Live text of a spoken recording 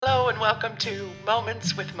and welcome to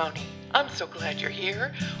Moments with Moni. I'm so glad you're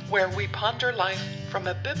here, where we ponder life from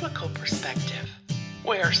a biblical perspective,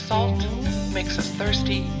 where salt makes us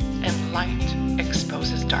thirsty and light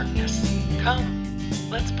exposes darkness. Come,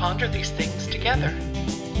 let's ponder these things together.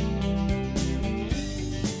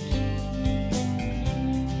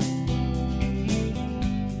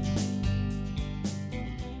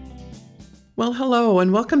 Well, hello,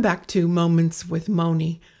 and welcome back to Moments with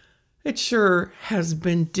Moni. It sure has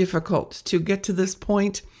been difficult to get to this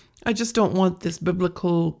point. I just don't want this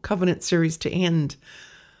biblical covenant series to end.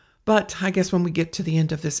 But I guess when we get to the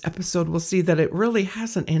end of this episode, we'll see that it really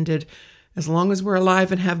hasn't ended. As long as we're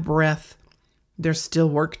alive and have breath, there's still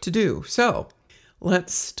work to do. So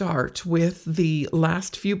let's start with the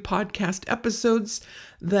last few podcast episodes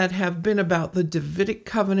that have been about the Davidic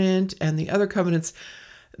covenant and the other covenants.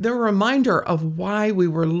 They're a reminder of why we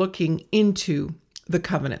were looking into the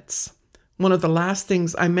covenants. One of the last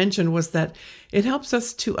things I mentioned was that it helps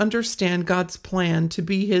us to understand God's plan to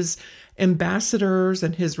be his ambassadors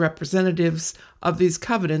and his representatives of these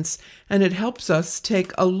covenants, and it helps us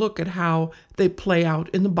take a look at how they play out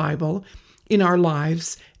in the Bible, in our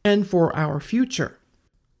lives, and for our future.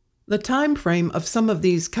 The time frame of some of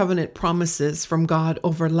these covenant promises from God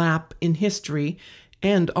overlap in history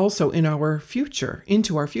and also in our future,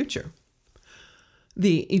 into our future.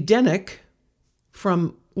 The Edenic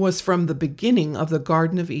was from the beginning of the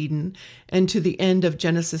Garden of Eden and to the end of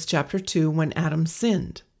Genesis chapter 2 when Adam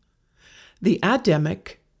sinned. The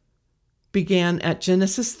Adamic began at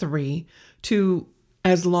Genesis 3 to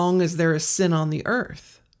as long as there is sin on the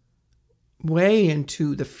earth, way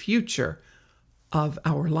into the future of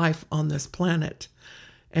our life on this planet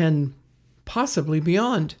and possibly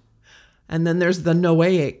beyond. And then there's the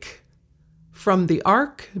Noahic. From the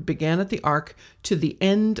ark, it began at the ark, to the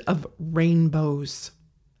end of rainbows.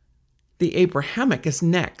 The Abrahamic is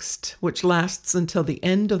next, which lasts until the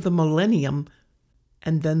end of the millennium.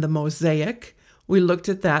 And then the Mosaic, we looked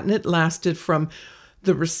at that, and it lasted from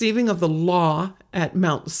the receiving of the law at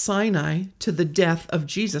Mount Sinai to the death of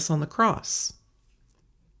Jesus on the cross.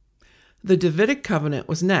 The Davidic covenant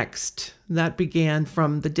was next. That began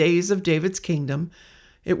from the days of David's kingdom.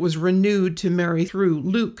 It was renewed to Mary through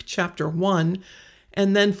Luke chapter 1,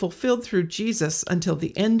 and then fulfilled through Jesus until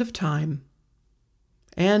the end of time.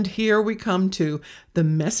 And here we come to the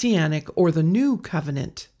Messianic or the New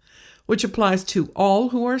Covenant, which applies to all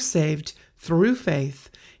who are saved through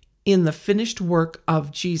faith in the finished work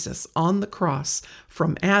of Jesus on the cross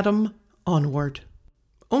from Adam onward.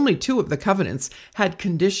 Only 2 of the covenants had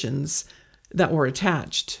conditions that were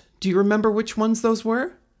attached. Do you remember which ones those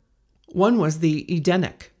were? One was the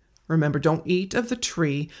Edenic. Remember, don't eat of the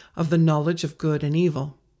tree of the knowledge of good and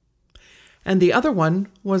evil. And the other one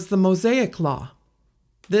was the Mosaic law.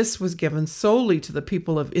 This was given solely to the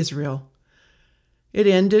people of Israel. It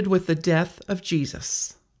ended with the death of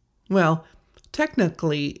Jesus. Well,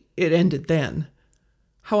 technically, it ended then.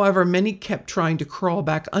 However, many kept trying to crawl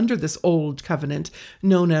back under this old covenant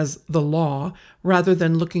known as the law, rather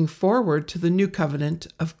than looking forward to the new covenant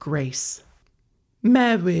of grace.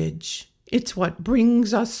 Marriage, it's what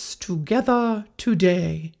brings us together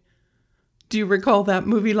today. Do you recall that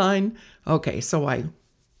movie line? Okay, so I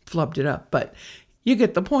flubbed it up, but you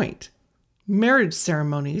get the point. Marriage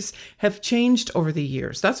ceremonies have changed over the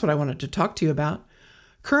years. That's what I wanted to talk to you about.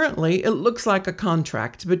 Currently, it looks like a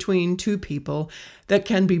contract between 2 people that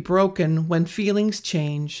can be broken when feelings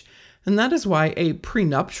change, and that is why a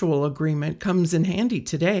prenuptial agreement comes in handy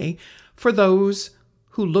today for those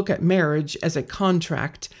who look at marriage as a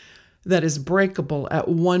contract that is breakable at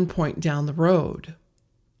one point down the road.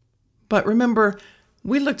 But remember,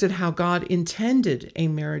 we looked at how God intended a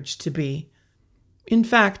marriage to be. In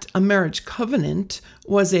fact, a marriage covenant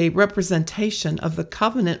was a representation of the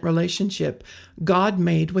covenant relationship God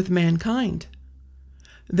made with mankind.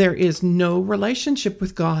 There is no relationship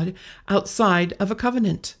with God outside of a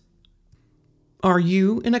covenant. Are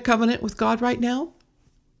you in a covenant with God right now?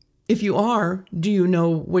 If you are, do you know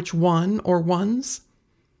which one or ones?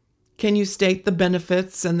 Can you state the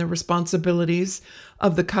benefits and the responsibilities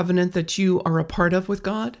of the covenant that you are a part of with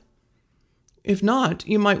God? If not,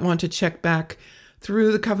 you might want to check back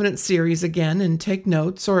through the covenant series again and take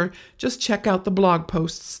notes, or just check out the blog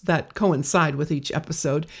posts that coincide with each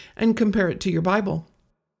episode and compare it to your Bible.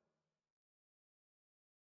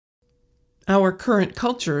 Our current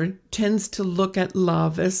culture tends to look at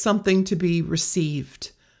love as something to be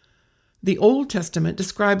received. The Old Testament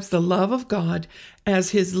describes the love of God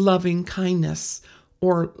as his loving kindness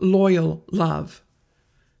or loyal love.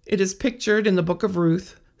 It is pictured in the book of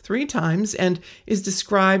Ruth 3 times and is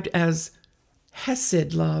described as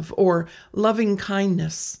Hesed love or loving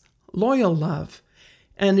kindness, loyal love,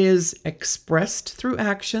 and is expressed through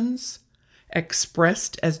actions,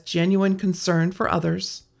 expressed as genuine concern for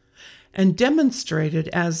others, and demonstrated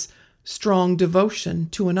as strong devotion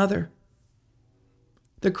to another.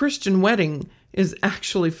 The Christian wedding is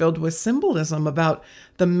actually filled with symbolism about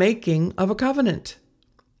the making of a covenant.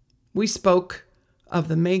 We spoke of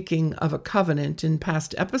the making of a covenant in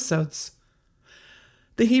past episodes.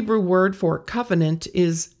 The Hebrew word for covenant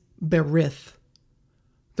is berith.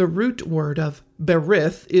 The root word of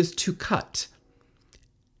berith is to cut.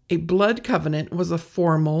 A blood covenant was a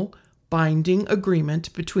formal, binding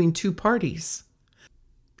agreement between two parties.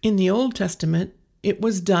 In the Old Testament, it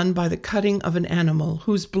was done by the cutting of an animal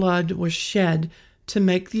whose blood was shed to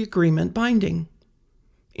make the agreement binding.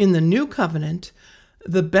 In the New Covenant,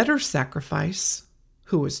 the better sacrifice,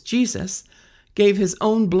 who was Jesus, gave his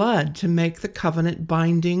own blood to make the covenant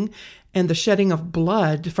binding and the shedding of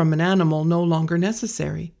blood from an animal no longer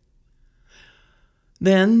necessary.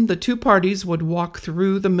 Then the two parties would walk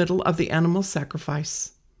through the middle of the animal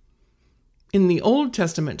sacrifice. In the Old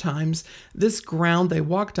Testament times, this ground they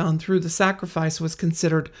walked on through the sacrifice was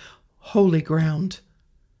considered holy ground.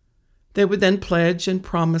 They would then pledge and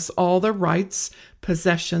promise all their rights,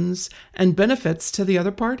 possessions, and benefits to the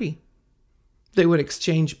other party. They would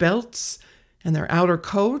exchange belts and their outer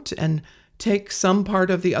coat and take some part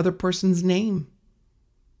of the other person's name.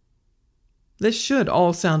 This should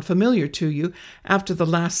all sound familiar to you after the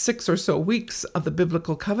last 6 or so weeks of the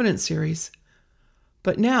Biblical Covenant series.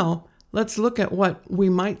 But now, let's look at what we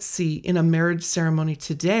might see in a marriage ceremony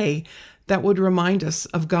today that would remind us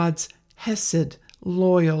of God's hesed,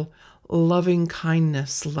 loyal, loving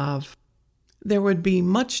kindness love. There would be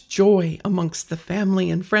much joy amongst the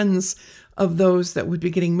family and friends of those that would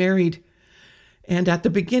be getting married. And at the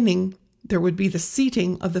beginning, there would be the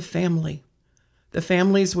seating of the family. The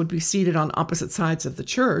families would be seated on opposite sides of the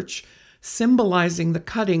church, symbolizing the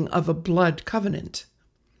cutting of a blood covenant.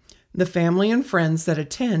 The family and friends that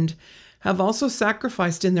attend have also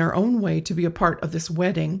sacrificed in their own way to be a part of this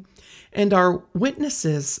wedding and are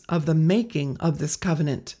witnesses of the making of this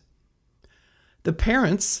covenant. The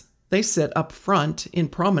parents, they sit up front in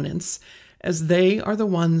prominence as they are the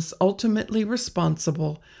ones ultimately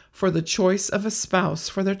responsible for the choice of a spouse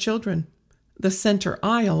for their children. The center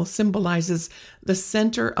aisle symbolizes the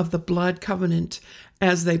center of the blood covenant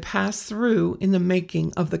as they pass through in the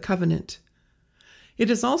making of the covenant. It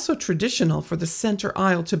is also traditional for the center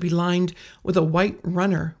aisle to be lined with a white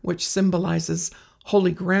runner, which symbolizes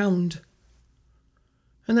holy ground.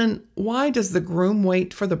 And then why does the groom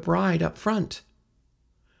wait for the bride up front?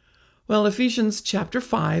 Well, Ephesians chapter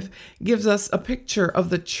 5 gives us a picture of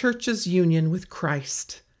the church's union with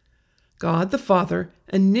Christ. God the Father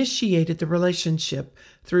initiated the relationship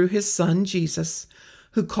through his Son Jesus,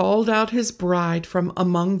 who called out his bride from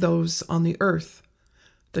among those on the earth,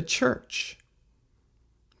 the church.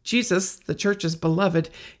 Jesus, the church's beloved,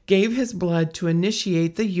 gave his blood to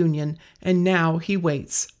initiate the union, and now he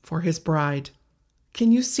waits for his bride.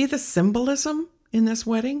 Can you see the symbolism in this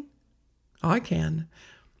wedding? I can.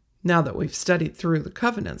 Now that we've studied through the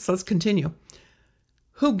covenants, let's continue.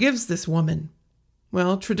 Who gives this woman?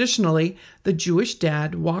 Well, traditionally, the Jewish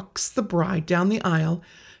dad walks the bride down the aisle,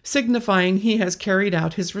 signifying he has carried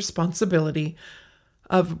out his responsibility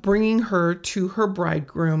of bringing her to her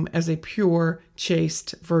bridegroom as a pure,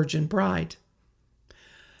 chaste virgin bride.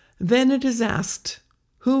 Then it is asked,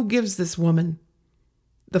 who gives this woman?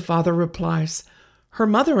 The father replies, her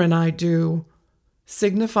mother and I do,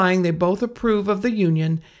 signifying they both approve of the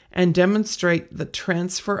union and demonstrate the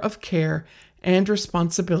transfer of care and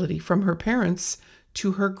responsibility from her parents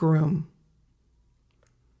to her groom.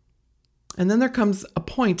 And then there comes a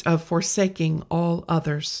point of forsaking all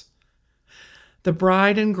others. The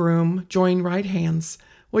bride and groom join right hands,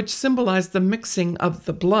 which symbolize the mixing of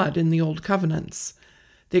the blood in the old covenants.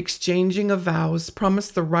 The exchanging of vows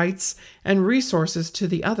promised the rights and resources to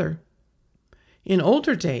the other. In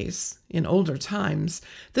older days, in older times,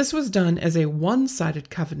 this was done as a one-sided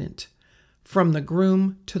covenant, from the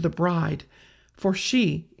groom to the bride, for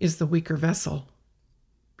she is the weaker vessel.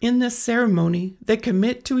 In this ceremony, they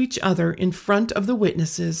commit to each other in front of the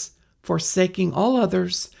witnesses, forsaking all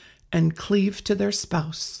others, and cleave to their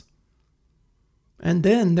spouse. And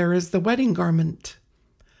then there is the wedding garment.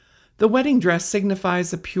 The wedding dress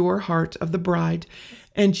signifies a pure heart of the bride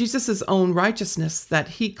and Jesus' own righteousness that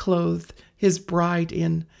he clothed his bride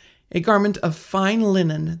in, a garment of fine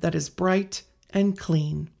linen that is bright and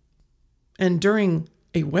clean. And during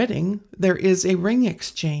a wedding, there is a ring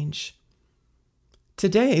exchange.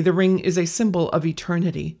 Today, the ring is a symbol of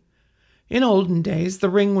eternity. In olden days, the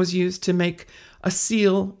ring was used to make a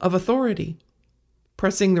seal of authority.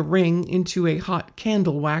 pressing the ring into a hot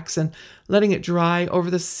candle wax and letting it dry over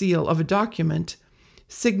the seal of a document,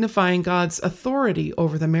 signifying God's authority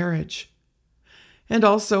over the marriage, and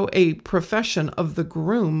also a profession of the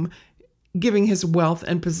groom giving his wealth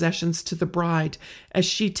and possessions to the bride as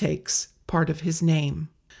she takes part of his name.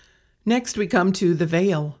 Next, we come to the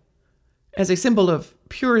veil. As a symbol of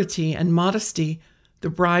purity and modesty, the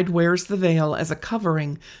bride wears the veil as a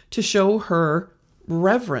covering to show her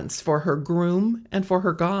reverence for her groom and for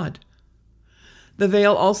her God. The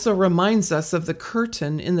veil also reminds us of the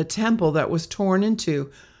curtain in the temple that was torn in two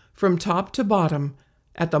from top to bottom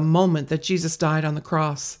at the moment that Jesus died on the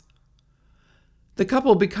cross. The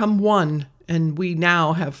couple become one, and we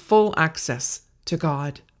now have full access to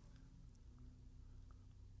God.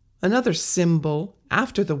 Another symbol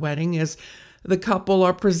after the wedding is the couple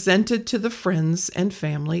are presented to the friends and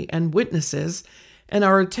family and witnesses, and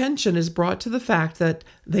our attention is brought to the fact that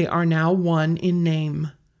they are now one in name.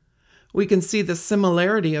 We can see the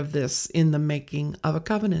similarity of this in the making of a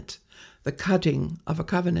covenant, the cutting of a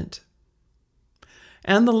covenant.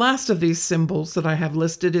 And the last of these symbols that I have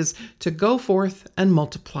listed is to go forth and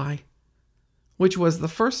multiply, which was the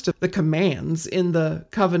first of the commands in the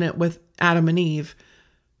covenant with Adam and Eve.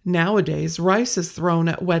 Nowadays, rice is thrown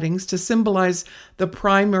at weddings to symbolize the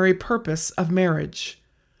primary purpose of marriage,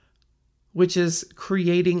 which is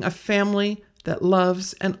creating a family that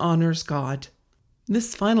loves and honors God.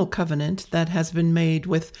 This final covenant that has been made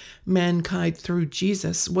with mankind through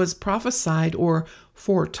Jesus was prophesied or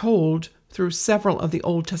foretold through several of the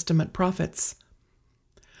Old Testament prophets.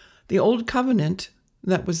 The Old Covenant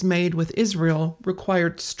that was made with Israel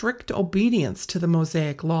required strict obedience to the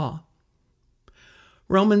Mosaic law.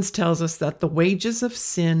 Romans tells us that the wages of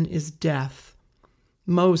sin is death.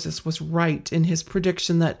 Moses was right in his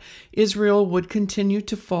prediction that Israel would continue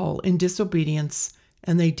to fall in disobedience,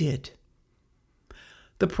 and they did.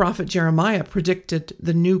 The prophet Jeremiah predicted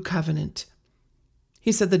the new covenant.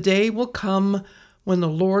 He said, "The day will come when the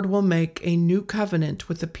Lord will make a new covenant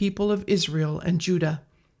with the people of Israel and Judah.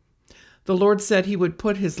 The Lord said he would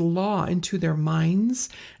put his law into their minds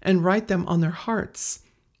and write them on their hearts,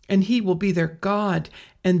 and he will be their God,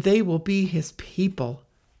 and they will be his people."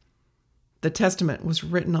 The Testament was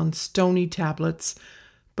written on stony tablets,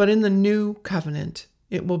 but in the new covenant,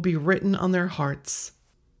 it will be written on their hearts.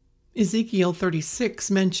 Ezekiel 36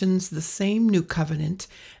 mentions the same new covenant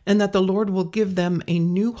and that the Lord will give them a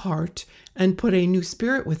new heart and put a new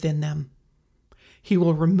spirit within them. He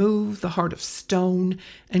will remove the heart of stone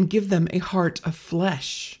and give them a heart of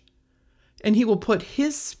flesh, and he will put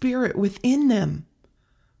his spirit within them.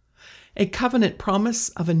 A covenant promise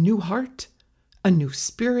of a new heart, a new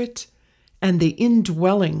spirit, and the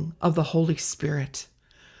indwelling of the Holy Spirit,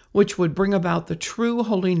 which would bring about the true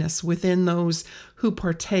holiness within those who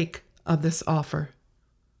partake of this offer.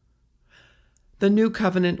 The new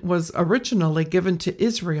covenant was originally given to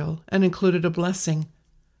Israel and included a blessing.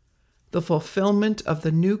 The fulfillment of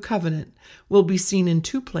the new covenant will be seen in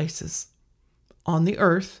two places: on the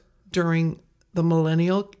earth during the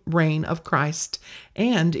millennial reign of Christ,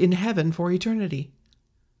 and in heaven for eternity.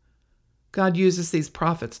 God uses these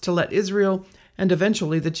prophets to let Israel and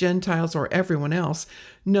eventually the Gentiles or everyone else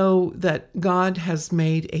know that God has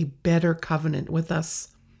made a better covenant with us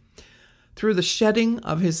through the shedding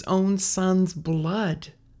of his own Son's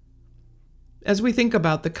blood. As we think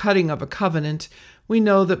about the cutting of a covenant, we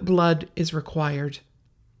know that blood is required.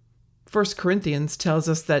 1 Corinthians tells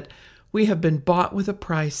us that we have been bought with a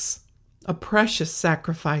price, a precious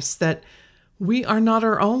sacrifice, that we are not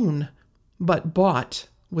our own, but bought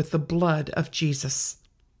with the blood of Jesus.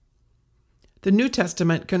 The New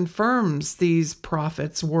Testament confirms these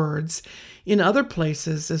prophets' words in other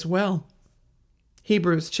places as well.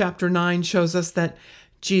 Hebrews chapter 9 shows us that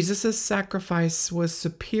Jesus' sacrifice was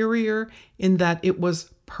superior in that it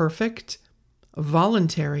was perfect,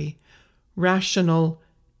 voluntary, rational,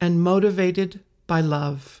 and motivated by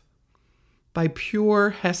love, by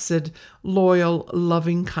pure hesed, loyal,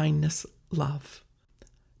 loving kindness love.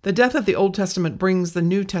 The death of the Old Testament brings the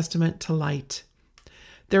New Testament to light.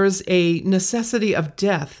 There is a necessity of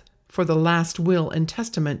death for the last will and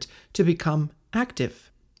testament to become active.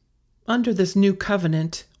 Under this new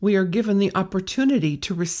covenant, we are given the opportunity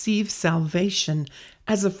to receive salvation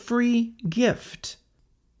as a free gift.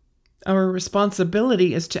 Our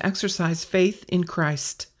responsibility is to exercise faith in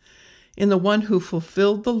Christ, in the one who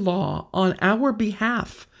fulfilled the law on our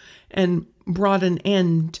behalf and brought an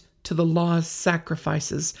end to the law's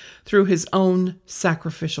sacrifices through his own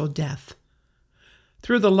sacrificial death.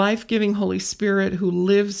 Through the life-giving Holy Spirit who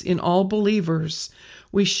lives in all believers,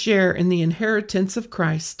 we share in the inheritance of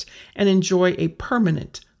Christ and enjoy a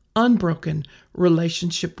permanent, unbroken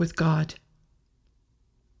relationship with God.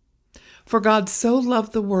 For God so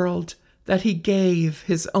loved the world that he gave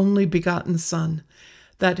his only begotten Son,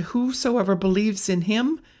 that whosoever believes in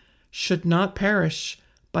him should not perish,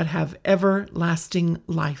 but have everlasting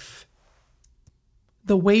life.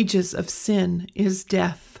 The wages of sin is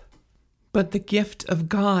death, but the gift of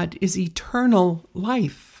God is eternal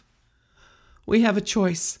life. We have a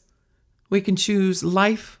choice. We can choose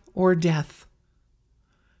life or death.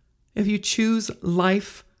 If you choose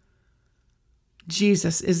life,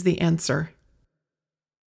 Jesus is the answer.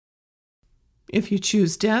 If you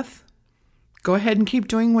choose death, go ahead and keep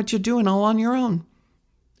doing what you're doing all on your own.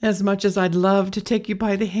 As much as I'd love to take you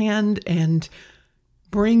by the hand and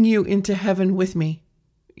bring you into heaven with me,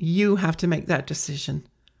 you have to make that decision.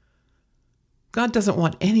 God doesn't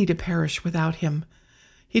want any to perish without him.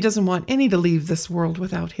 He doesn't want any to leave this world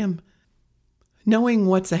without him. Knowing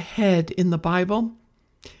what's ahead in the Bible,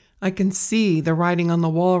 I can see the writing on the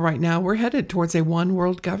wall right now. We're headed towards a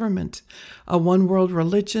one-world government, a one-world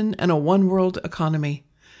religion, and a one-world economy.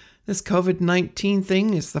 This COVID-19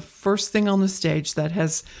 thing is the first thing on the stage that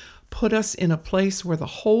has put us in a place where the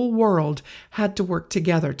whole world had to work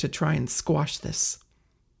together to try and squash this.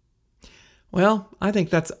 Well, I think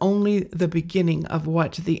that's only the beginning of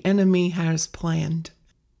what the enemy has planned.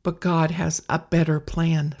 But God has a better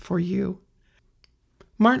plan for you.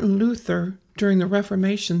 Martin Luther, during the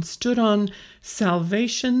Reformation, stood on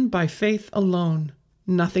salvation by faith alone,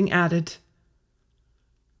 nothing added.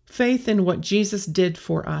 Faith in what Jesus did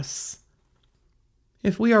for us.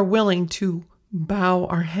 If we are willing to bow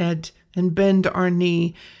our head and bend our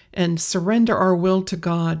knee and surrender our will to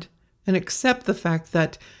God and accept the fact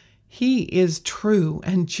that he is true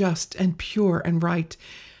and just and pure and right,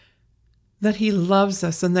 that he loves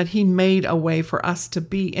us and that he made a way for us to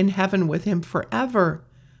be in heaven with him forever,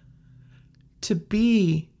 to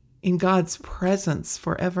be in God's presence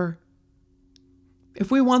forever. If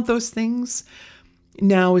we want those things,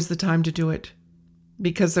 now is the time to do it,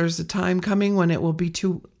 because there's a time coming when it will be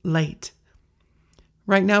too late.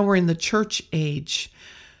 Right now we're in the church age.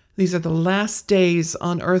 These are the last days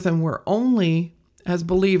on earth, and we're only, as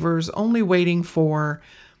believers, only waiting for,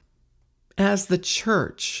 as the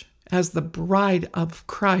church, as the bride of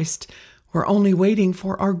Christ, we're only waiting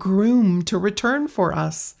for our groom to return for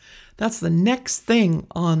us. That's the next thing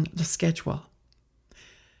on the schedule.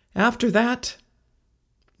 After that,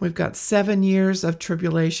 we've got 7 years of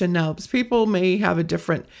tribulation. Now, people may have a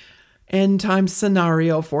different end time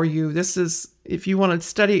scenario for you. This is, if you want to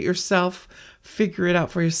study it yourself, figure it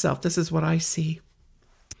out for yourself. This is what I see.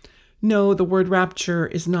 No, the word rapture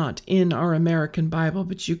is not in our American Bible,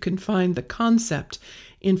 but you can find the concept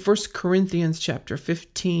in 1 Corinthians chapter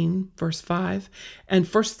 15, verse 5, and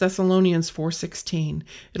 1 Thessalonians 4:16.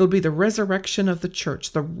 It'll be the resurrection of the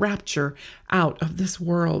church, the rapture out of this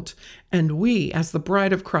world, and we, as the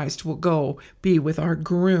bride of Christ, will go be with our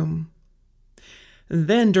groom.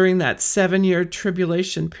 Then, during that 7-year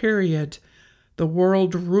tribulation period, the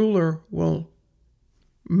world ruler will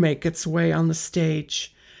make its way on the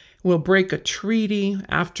stage. We'll break a treaty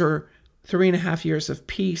after 3.5 years of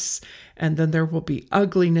peace, and then there will be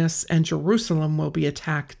ugliness, and Jerusalem will be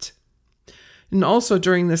attacked. And also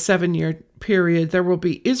during the 7-year period, there will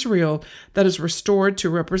be Israel that is restored to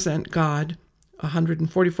represent God.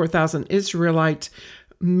 144,000 Israelite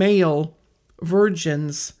male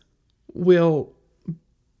virgins will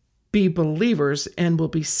be believers and will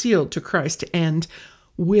be sealed to Christ and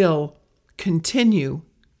will continue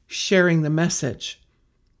sharing the message.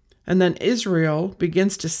 And then Israel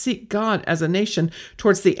begins to seek God as a nation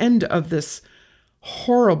towards the end of this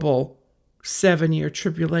horrible 7-year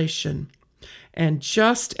tribulation. And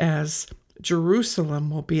just as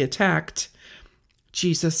Jerusalem will be attacked,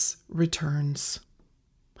 Jesus returns.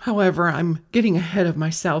 However, I'm getting ahead of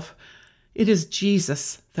myself. It is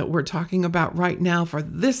Jesus that we're talking about right now for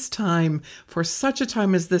this time, for such a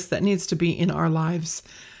time as this that needs to be in our lives.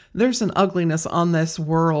 There's an ugliness on this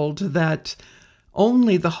world that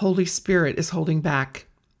only the Holy Spirit is holding back.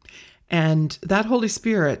 And that Holy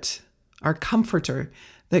Spirit, our comforter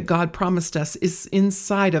that God promised us, is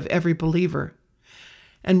inside of every believer.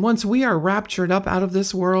 And once we are raptured up out of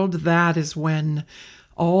this world, that is when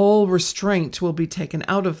all restraint will be taken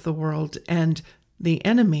out of the world, and the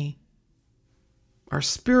enemy, our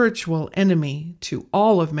spiritual enemy to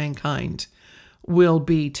all of mankind, will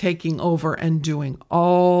be taking over and doing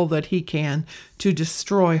all that he can to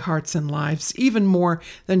destroy hearts and lives, even more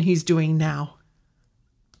than he's doing now.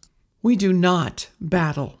 We do not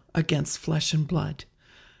battle against flesh and blood.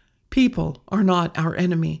 People are not our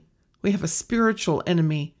enemy. We have a spiritual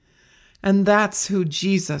enemy, and that's who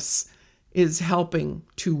Jesus is helping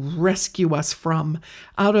to rescue us from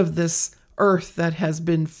out of this earth that has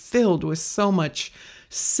been filled with so much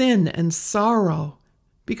sin and sorrow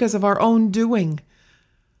because of our own doing.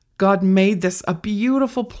 God made this a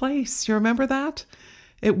beautiful place. You remember that?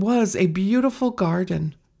 It was a beautiful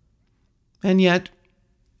garden. And yet,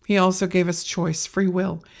 He also gave us choice, free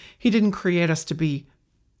will. He didn't create us to be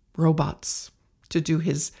robots, to do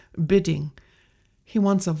His bidding. He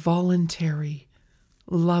wants a voluntary,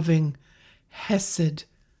 loving, hesed,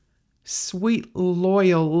 sweet,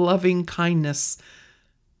 loyal, loving kindness,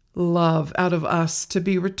 love out of us to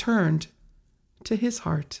be returned to His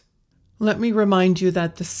heart. Let me remind you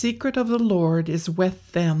that the secret of the Lord is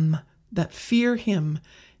with them that fear Him,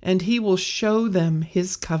 and He will show them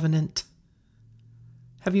His covenant.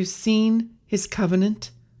 Have you seen His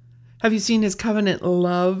covenant? Have you seen His covenant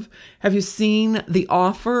love? Have you seen the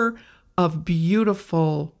offer of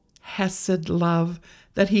beautiful hesed love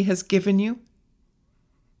that He has given you?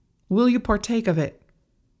 Will you partake of it?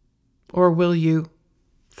 Or will you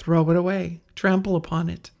throw it away, trample upon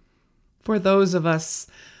it? For those of us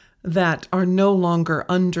that are no longer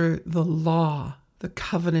under the law, the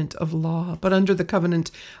covenant of law, but under the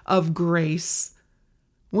covenant of grace,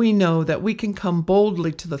 we know that we can come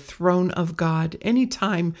boldly to the throne of God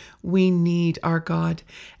anytime we need our God,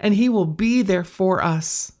 and He will be there for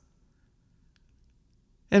us.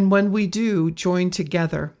 And when we do join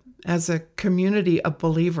together as a community of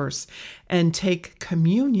believers and take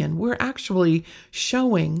communion, we're actually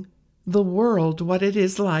showing the world what it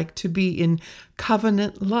is like to be in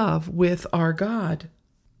covenant love with our God.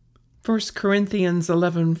 1 Corinthians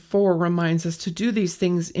 11:4 reminds us to do these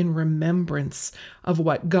things in remembrance of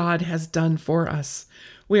what God has done for us.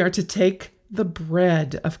 We are to take the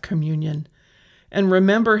bread of communion and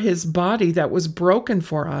remember His body that was broken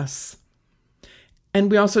for us. And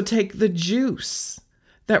we also take the juice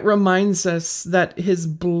that reminds us that His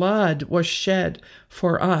blood was shed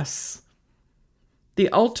for us. The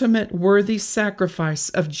ultimate worthy sacrifice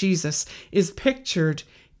of Jesus is pictured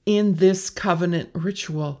in this covenant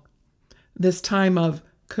ritual, this time of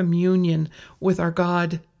communion with our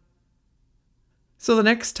God. So the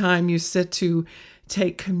next time you sit to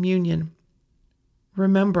take communion,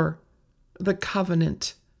 remember the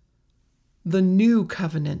covenant, the new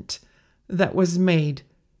covenant that was made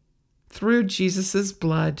through Jesus'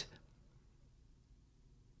 blood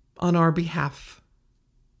on our behalf.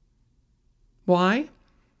 Why?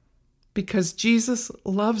 Because Jesus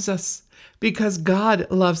loves us, because God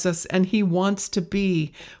loves us, and He wants to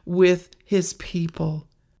be with His people.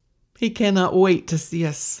 He cannot wait to see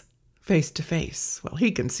us face to face. Well,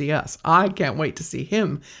 He can see us. I can't wait to see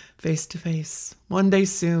Him face to face one day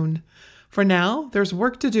soon. For now, there's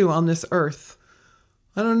work to do on this earth.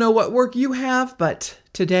 I don't know what work you have, but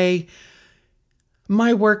today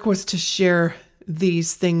my work was to share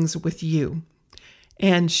these things with you.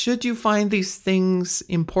 And should you find these things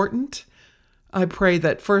important, I pray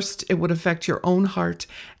that first it would affect your own heart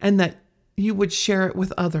and that you would share it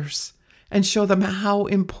with others and show them how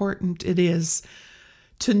important it is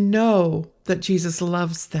to know that Jesus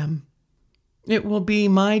loves them. It will be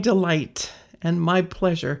my delight and my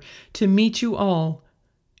pleasure to meet you all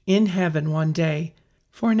in heaven one day.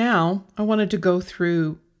 For now, I wanted to go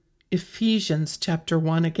through Ephesians chapter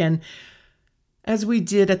 1 again, as we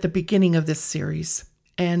did at the beginning of this series.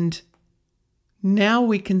 And now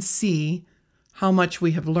we can see how much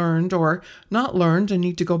we have learned or not learned and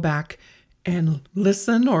need to go back and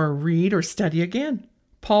listen or read or study again.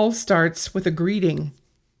 Paul starts with a greeting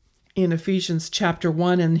in Ephesians chapter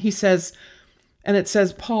 1, and it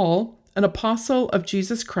says, Paul, an apostle of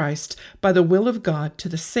Jesus Christ, by the will of God, to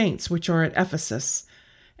the saints which are at Ephesus,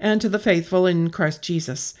 and to the faithful in Christ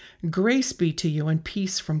Jesus, grace be to you and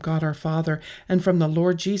peace from God our Father and from the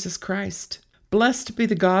Lord Jesus Christ. Blessed be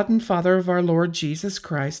the God and Father of our Lord Jesus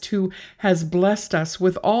Christ, who has blessed us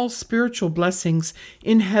with all spiritual blessings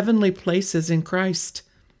in heavenly places in Christ,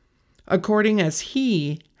 according as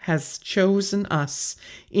He has chosen us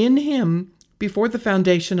in Him before the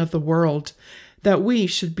foundation of the world, that we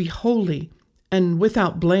should be holy and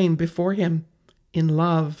without blame before Him in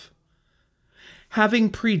love, having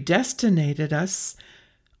predestinated us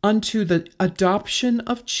unto the adoption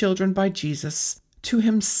of children by Jesus, to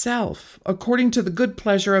Himself, according to the good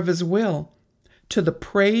pleasure of His will, to the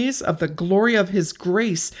praise of the glory of His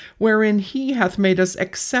grace, wherein He hath made us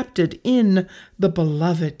accepted in the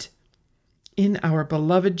Beloved, in our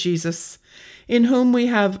beloved Jesus, in whom we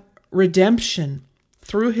have redemption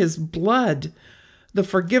through His blood, the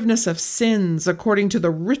forgiveness of sins, according to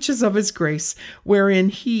the riches of His grace, wherein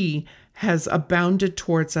He has abounded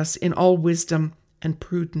towards us in all wisdom and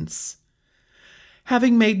prudence,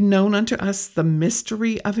 having made known unto us the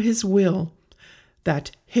mystery of his will, that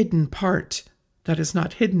hidden part that is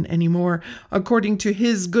not hidden anymore, according to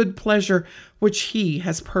his good pleasure, which he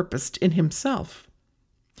has purposed in himself.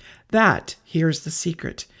 That, here's the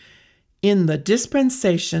secret, in the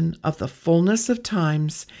dispensation of the fullness of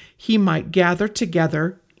times, he might gather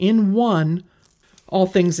together in one all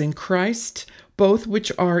things in Christ, both which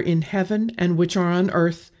are in heaven and which are on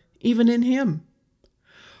earth, even in him,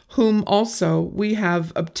 whom also we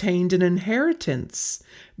have obtained an inheritance,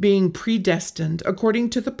 being predestined according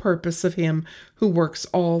to the purpose of him who works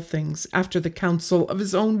all things after the counsel of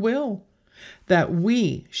his own will, that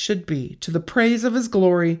we should be to the praise of his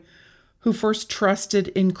glory, who first trusted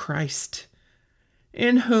in Christ,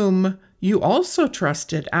 in whom you also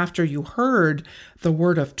trusted after you heard the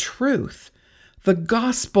word of truth, the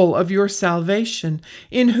gospel of your salvation,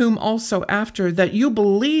 in whom also after that you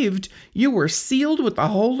believed, you were sealed with the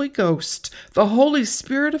Holy Ghost, the Holy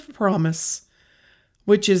Spirit of promise,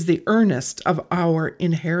 which is the earnest of our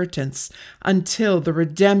inheritance, until the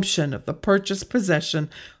redemption of the purchased possession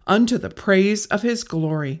unto the praise of his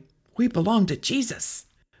glory. We belong to Jesus.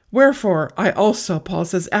 Wherefore I also, Paul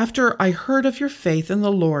says, after I heard of your faith in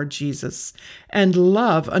the Lord Jesus, and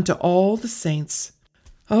love unto all the saints.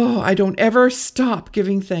 Oh, I don't ever stop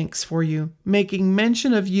giving thanks for you, making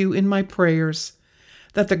mention of you in my prayers,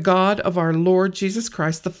 that the God of our Lord Jesus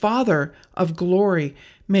Christ, the Father of glory,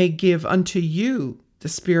 may give unto you the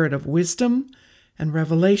spirit of wisdom and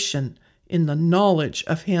revelation in the knowledge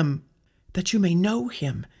of him, that you may know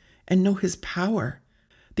him and know his power.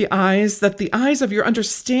 That the eyes of your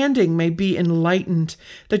understanding may be enlightened,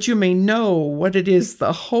 that you may know what it is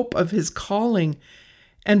the hope of his calling,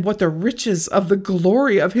 and what the riches of the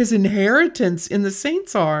glory of his inheritance in the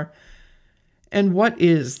saints are, and what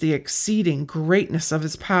is the exceeding greatness of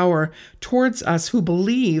his power towards us who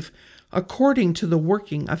believe, according to the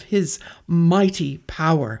working of his mighty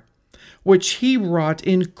power, which he wrought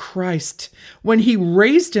in Christ, when he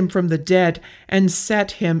raised him from the dead and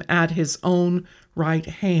set him at his own right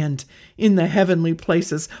hand in the heavenly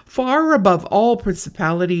places, far above all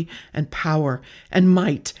principality and power and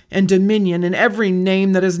might and dominion, and every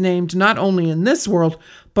name that is named, not only in this world,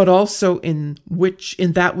 but also in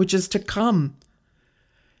that which is to come,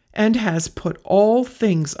 and has put all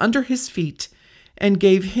things under his feet, and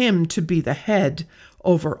gave him to be the head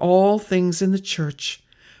over all things in the church,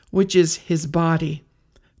 which is his body,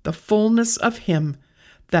 the fullness of him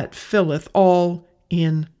that filleth all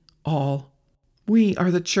in all. We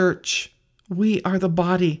are the church. We are the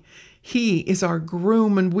body. He is our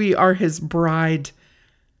groom and we are his bride.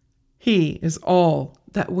 He is all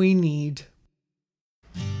that we need.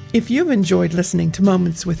 If you've enjoyed listening to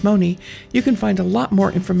Moments with Moni, you can find a lot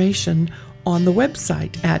more information on the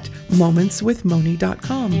website at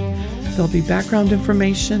momentswithmoni.com. There'll be background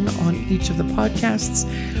information on each of the podcasts,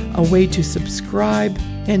 a way to subscribe,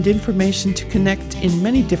 and information to connect in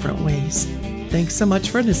many different ways. Thanks so much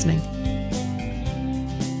for listening.